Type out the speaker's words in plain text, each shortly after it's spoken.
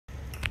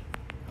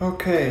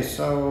Okay,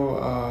 so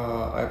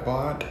I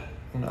bought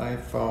an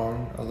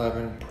iPhone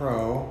 11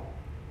 Pro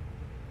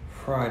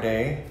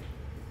Friday,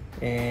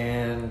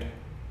 and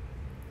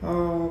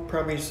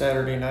probably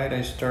Saturday night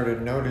I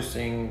started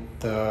noticing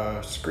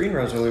the screen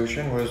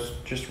resolution was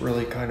just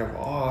really kind of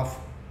off,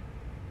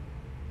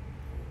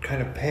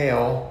 kind of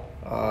pale.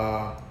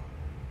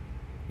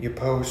 You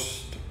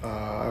post,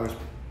 I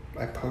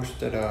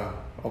posted a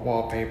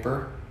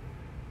wallpaper,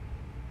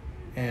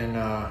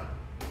 and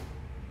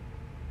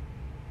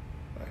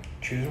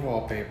choose a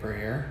wallpaper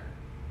here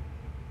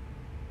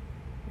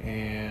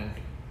and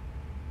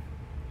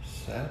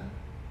set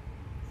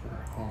for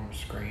home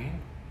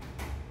screen,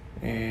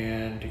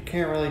 and you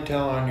can't really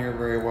tell on here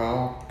very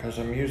well because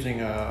I'm using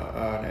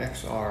an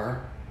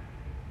XR,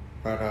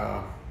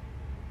 but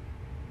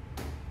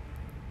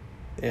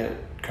it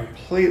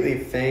completely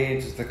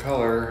fades the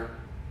color.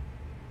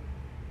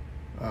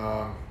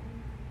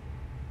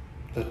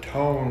 The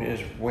tone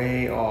is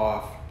way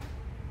off,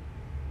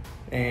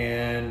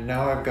 and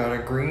now I've got a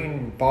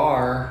green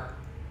bar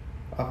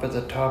up at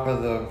the top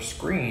of the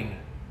screen.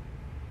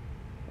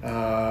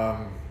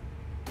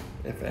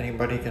 If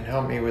anybody can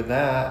help me with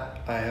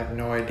that, I have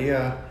no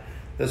idea.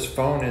 This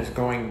phone is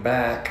going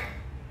back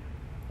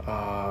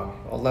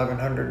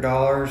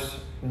 $1,100.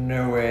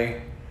 No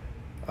way.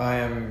 I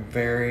am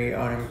very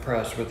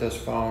unimpressed with this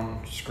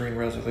phone screen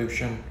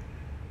resolution.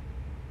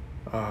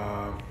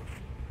 I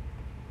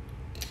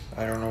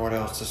don't know what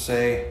else to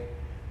say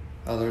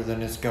other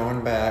than it's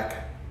going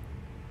back.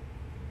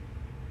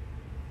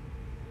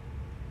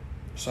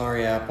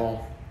 Sorry,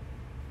 Apple.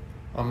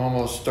 I'm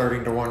almost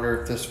starting to wonder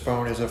if this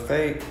phone is a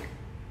fake.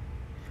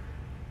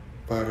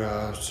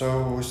 But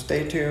so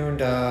stay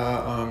tuned.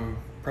 I'm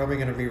probably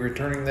going to be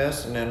returning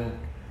this, and then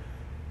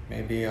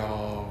maybe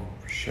I'll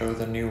show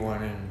the new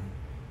one and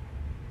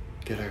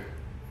get a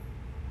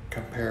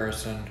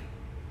comparison.